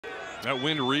That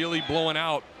wind really blowing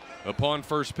out upon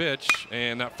first pitch,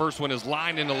 and that first one is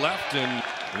lined into left, and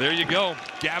there you go.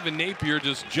 Gavin Napier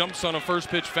just jumps on a first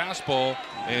pitch fastball,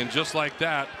 and just like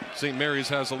that, St. Mary's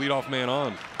has a leadoff man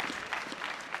on.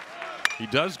 He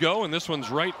does go, and this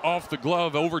one's right off the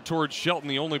glove over towards Shelton.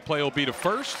 The only play will be to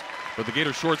first, but the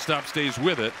Gator shortstop stays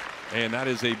with it, and that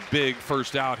is a big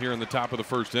first out here in the top of the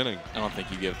first inning. I don't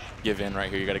think you give in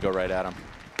right here. You got to go right at him.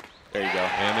 There you go.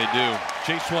 And they do.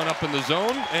 Chase one up in the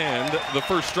zone, and the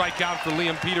first strikeout for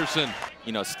Liam Peterson.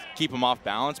 You know, keep him off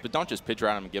balance, but don't just pitch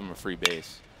around him and give him a free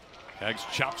base. Hags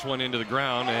chops one into the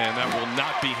ground, and that will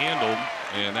not be handled.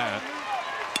 And that.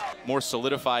 More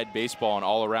solidified baseball and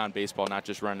all-around baseball, not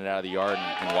just running it out of the yard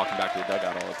and walking back to the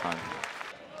dugout all the time.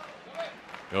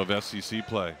 Of SEC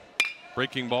play.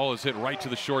 Breaking ball is hit right to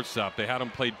the shortstop. They had him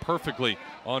played perfectly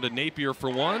onto Napier for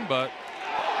one, but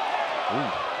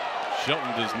ooh,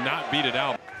 Shelton does not beat it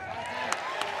out.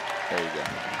 There you go.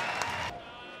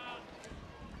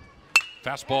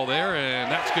 Fastball there,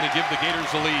 and that's going to give the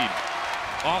Gators a lead.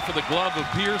 Off of the glove of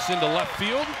Pierce into left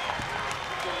field.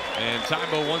 And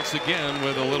Tybo once again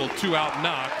with a little two-out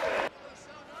knock.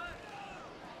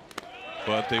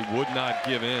 But they would not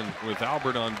give in with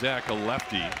Albert on deck, a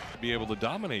lefty, be able to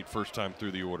dominate first time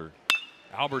through the order.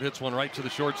 Albert hits one right to the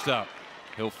shortstop.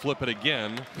 He'll flip it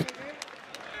again.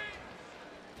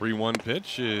 3-1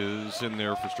 pitch is in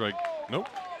there for strike. Nope.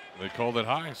 They called it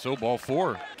high, so ball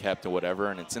four. Kept or whatever,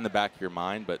 and it's in the back of your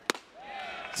mind, but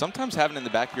sometimes having it in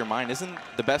the back of your mind isn't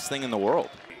the best thing in the world.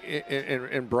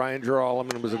 And Brian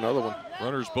Geralman was another one.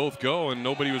 Runners both go, and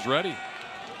nobody was ready.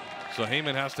 So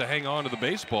Heyman has to hang on to the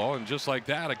baseball, and just like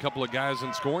that, a couple of guys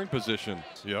in scoring position.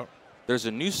 Yep. There's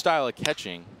a new style of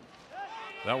catching.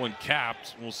 That one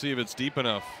capped. We'll see if it's deep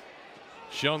enough.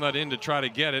 Showing that in to try to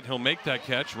get it. He'll make that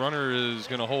catch. Runner is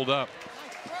going to hold up.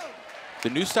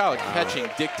 The new style of catching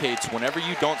dictates whenever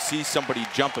you don't see somebody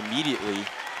jump immediately,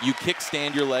 you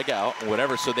kickstand your leg out or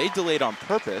whatever. So they delayed on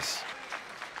purpose.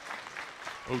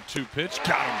 0-2 pitch.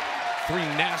 Got him. Three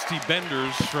nasty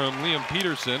benders from Liam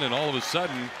Peterson, and all of a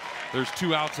sudden, there's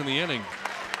two outs in the inning.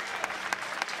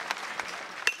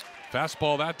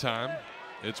 Fastball that time.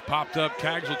 It's popped up.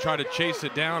 Kaggs will try to chase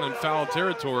it down in foul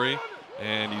territory,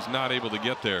 and he's not able to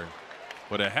get there.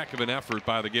 But a heck of an effort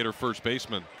by the Gator first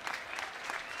baseman.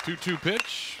 2-2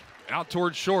 pitch. Out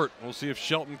towards short. We'll see if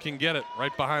Shelton can get it.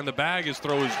 Right behind the bag. His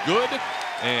throw is good,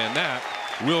 and that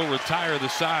will retire the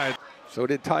side. So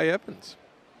did Ty Evans.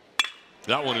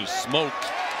 That one is smoked,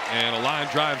 and a line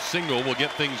drive single will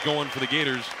get things going for the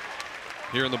Gators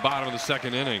here in the bottom of the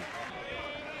second inning.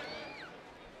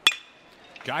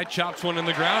 Guy chops one in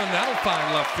the ground, and that'll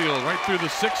find left field right through the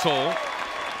 6-hole.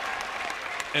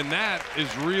 And that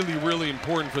is really, really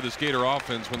important for this Gator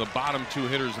offense when the bottom two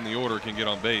hitters in the order can get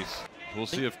on base. We'll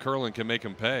see if Curlin can make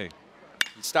him pay.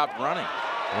 He stopped running.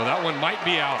 Well, that one might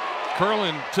be out.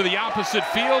 Curlin to the opposite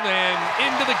field and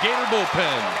into the Gator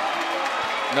bullpen.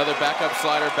 Another backup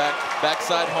slider,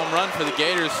 backside home run for the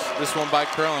Gators. This one by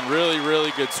Curlin. Really,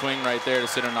 really good swing right there to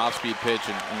sit an off-speed pitch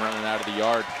and running out of the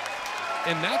yard.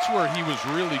 And that's where he was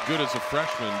really good as a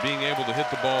freshman, being able to hit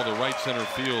the ball to right center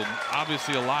field.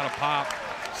 Obviously a lot of pop.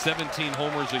 17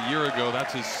 homers a year ago.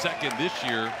 That's his second this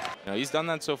year. You know, he's done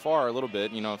that so far a little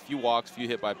bit. You know, a few walks, a few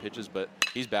hit by pitches, but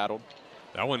he's battled.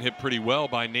 That one hit pretty well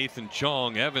by Nathan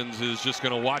Chong. Evans is just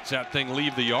going to watch that thing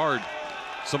leave the yard.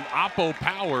 Some oppo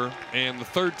power, and the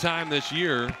third time this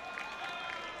year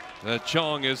that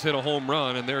Chong has hit a home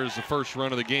run, and there's the first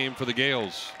run of the game for the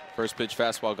Gales. First pitch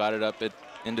fastball, got it up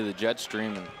into the jet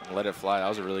stream and let it fly. That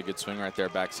was a really good swing right there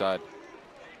backside.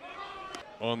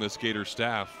 On this Gator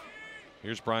staff,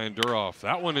 here's Brian Duroff.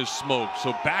 That one is smoked.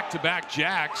 So back-to-back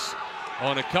jacks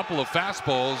on a couple of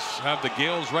fastballs have the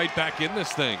Gales right back in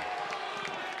this thing.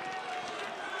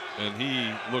 And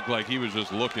he looked like he was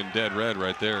just looking dead red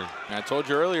right there. And I told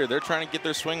you earlier, they're trying to get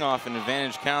their swing off in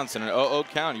advantage counts. And an 0-0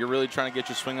 count, you're really trying to get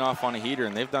your swing off on a heater,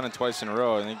 and they've done it twice in a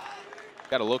row. And they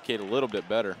got to locate a little bit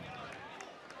better.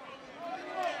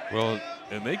 Well,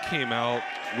 and they came out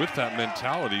with that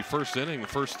mentality. First inning, the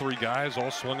first three guys all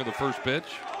swung at the first pitch.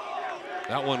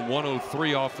 That one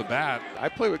 103 off the bat. I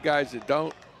play with guys that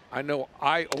don't. I know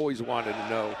I always wanted to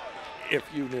know if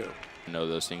you knew. Know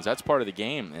those things. That's part of the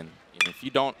game. And if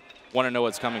you don't want to know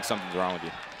what's coming, something's wrong with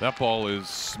you. That ball is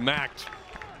smacked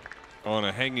on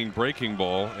a hanging breaking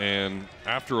ball. And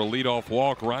after a leadoff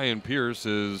walk, Ryan Pierce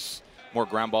is. More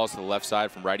ground balls to the left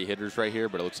side from righty hitters right here,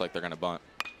 but it looks like they're going to bunt.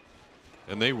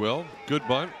 And they will. Good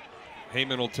bunt.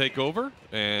 Heyman will take over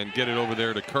and get it over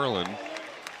there to Curlin.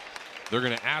 They're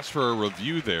going to ask for a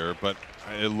review there, but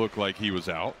it looked like he was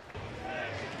out.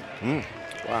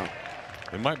 Wow.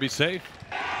 It might be safe.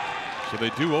 So they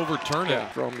do overturn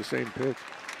it. Throw him the same pitch.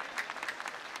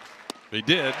 They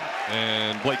did,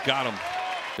 and Blake got him.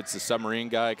 It's the submarine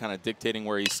guy kind of dictating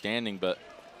where he's standing, but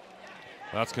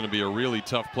that's going to be a really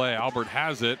tough play. Albert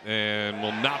has it and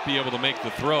will not be able to make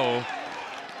the throw.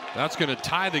 That's going to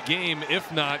tie the game,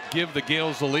 if not give the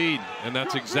Gales the lead. And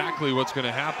that's exactly what's going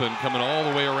to happen. Coming all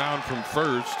the way around from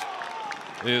first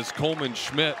is Coleman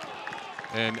Schmidt.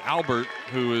 And Albert,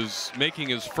 who is making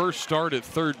his first start at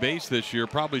third base this year,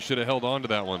 probably should have held on to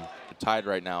that one. Tied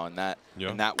right now in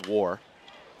that war.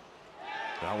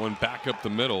 That one back up the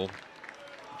middle.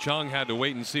 Chung had to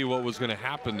wait and see what was going to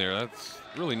happen there. That's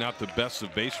really not the best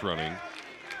of base running.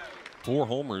 4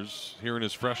 homers here in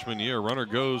his freshman year. Runner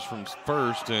goes from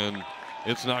first, and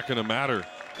it's not going to matter.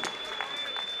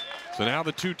 So now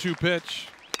the 2-2 pitch.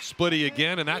 Splitty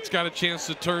again, and that's got a chance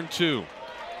to turn 2.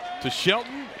 To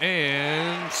Shelton,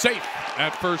 and safe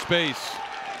at first base.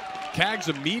 Cags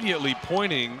immediately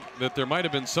pointing that there might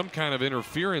have been some kind of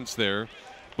interference there,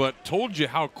 but told you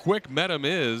how quick Medham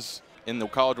is. In the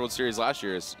College World Series last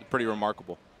year is pretty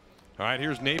remarkable. All right,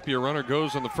 here's Napier. Runner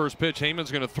goes on the first pitch.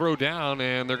 Heyman's going to throw down,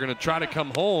 and they're going to try to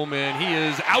come home, and he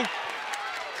is out.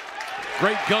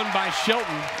 Great gun by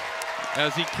Shelton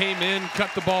as he came in, cut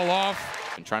the ball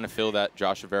off. And trying to fill that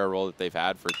Josh Rivera role that they've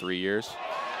had for 3 years.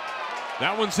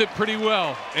 That one's hit pretty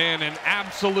well, and an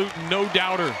absolute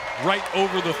no-doubter right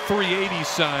over the 380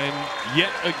 sign.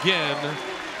 Yet again,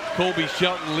 Colby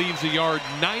Shelton leaves the yard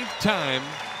 9th time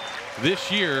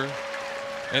this year,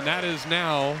 and that is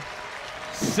now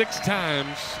 6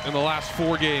 times in the last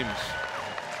 4 games.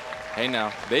 Hey,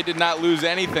 now they did not lose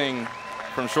anything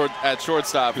from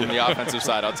shortstop from the offensive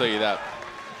side. I'll tell you that.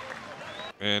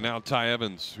 And now Ty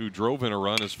Evans, who drove in a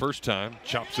run his first time,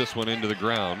 chops this one into the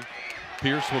ground.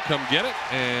 Pierce will come get it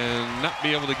and not be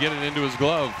able to get it into his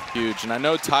glove. Huge, and I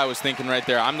know Ty was thinking right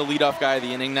there, I'm the leadoff guy of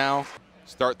the inning now.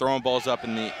 Start throwing balls up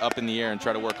in the air and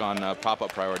try to work on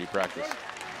pop-up priority practice.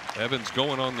 Evans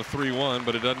going on the 3-1,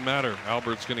 but it doesn't matter.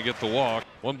 Albert's going to get the walk.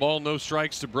 1 ball, no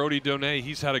strikes to Brody Donay.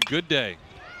 He's had a good day,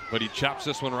 but he chops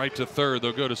this one right to third.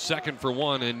 They'll go to second for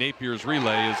 1, and Napier's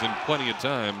relay is in plenty of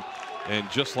time. And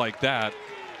just like that,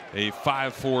 a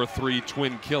 5-4-3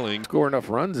 twin killing. Score enough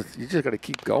runs, you just got to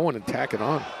keep going and tack it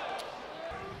on.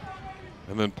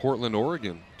 And then Portland,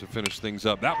 Oregon to finish things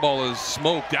up. That ball is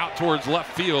smoked out towards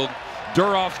left field.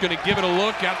 Duroff's going to give it a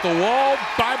look at the wall.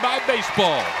 Bye-bye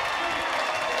baseball.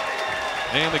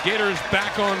 And the Gators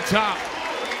back on top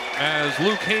as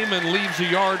Luke Heyman leaves the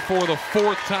yard for the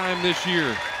 4th time this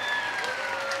year.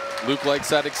 Luke likes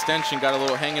that extension, got a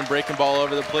little hanging breaking ball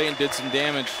over the plate and did some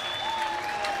damage.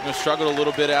 Struggled a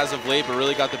little bit as of late, but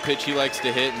really got the pitch he likes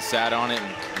to hit and sat on it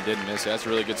and didn't miss it. That's a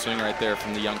really good swing right there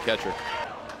from the young catcher.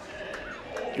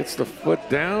 Gets the foot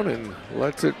down and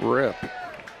lets it rip.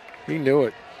 He knew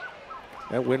it.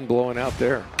 That wind blowing out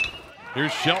there.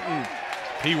 Here's Shelton.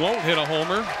 He won't hit a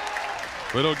homer,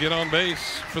 but he'll get on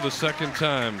base for the 2nd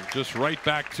time. Just right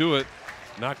back to it.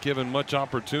 Not given much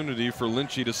opportunity for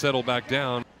Lynchy to settle back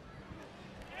down.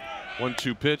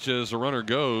 1-2 pitch as the runner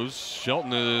goes.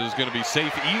 Shelton is going to be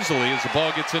safe easily as the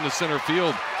ball gets into center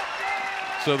field.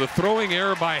 So the throwing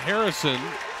error by Harrison.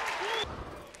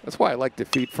 That's why I like to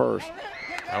feet first.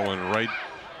 That went right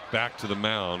back to the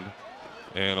mound.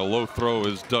 And a low throw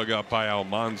is dug up by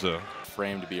Almanza.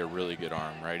 Framed to be a really good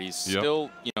arm, right? He's still,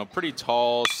 pretty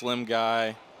tall, slim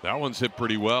guy. That one's hit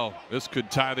pretty well. This could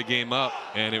tie the game up,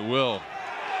 and it will.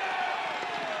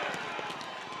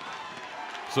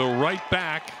 So right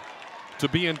back to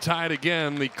being tied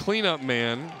again. The cleanup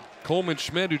man, Coleman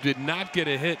Schmidt, who did not get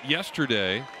a hit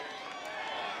yesterday,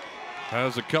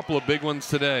 has a couple of big ones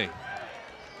today.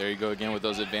 There you go again with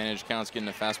those advantage counts, getting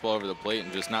the fastball over the plate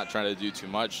and just not trying to do too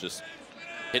much, just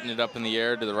hitting it up in the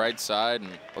air to the right side and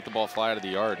let the ball fly out of the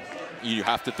yard. You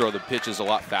have to throw the pitches a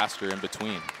lot faster in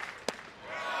between.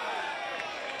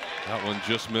 That one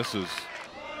just misses.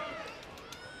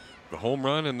 The home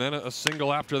run and then a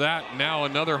single after that. Now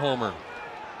another homer.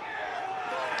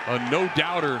 A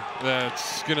no-doubter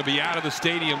that's going to be out of the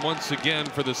stadium once again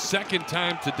for the 2nd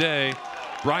time today.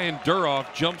 Brian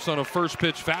Duroff jumps on a first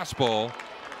pitch fastball,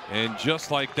 and just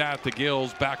like that, the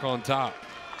Gales back on top.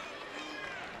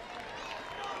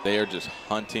 They are just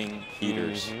hunting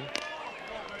heaters.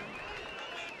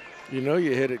 You know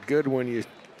you hit it good when you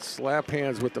slap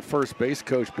hands with the first base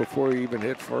coach before you even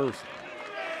hit first.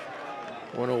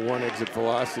 101 exit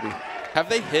velocity. Have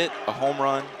they hit a home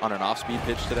run on an off-speed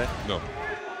pitch today? No.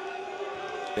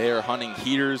 They are hunting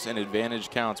heaters and advantage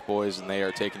counts, boys, and they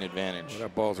are taking advantage. Well,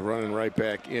 that ball's running right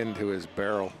back into his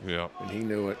barrel. Yeah. And he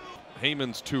knew it.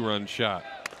 Heyman's 2-run shot.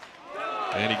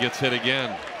 And he gets hit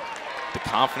again. the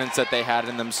confidence that they had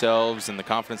in themselves and the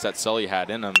confidence that Sully had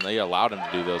in them, they allowed him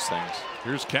to do those things.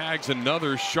 Here's Kaggs,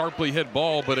 another sharply hit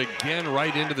ball, but again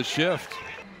right into the shift.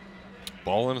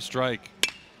 Ball and a strike.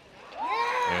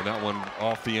 And that one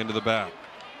off the end of the bat.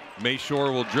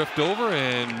 Mayshore will drift over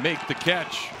and make the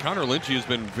catch. Connor Lynchy has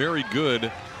been very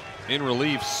good in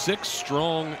relief. 6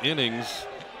 strong innings,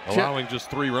 allowing just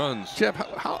 3 runs. Jeff,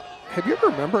 how have you ever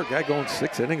remember a guy going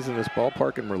 6 innings in this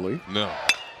ballpark in relief? No.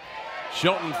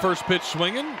 Shelton first pitch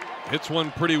swinging. Hits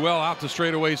one pretty well out to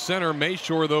straightaway center.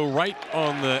 Mayshore, though, right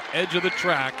on the edge of the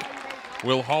track,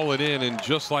 will haul it in, and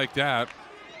just like that.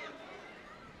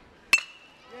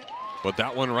 But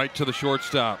that one right to the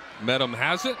shortstop. Medham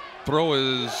has it. Throw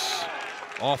is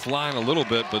offline a little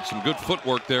bit, but some good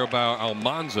footwork there by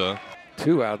Almanza.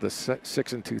 2 out of the 6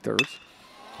 2/3.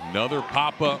 Another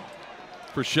pop-up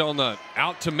for Shellnut.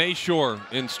 Out to Mayshore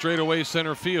in straightaway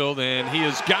center field, and he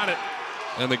has got it.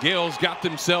 And the Gales got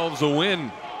themselves a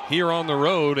win here on the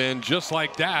road, and just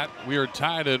like that, we are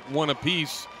tied at 1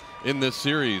 apiece in this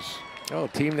series. Oh,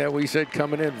 team that we said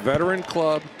coming in, veteran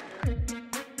club,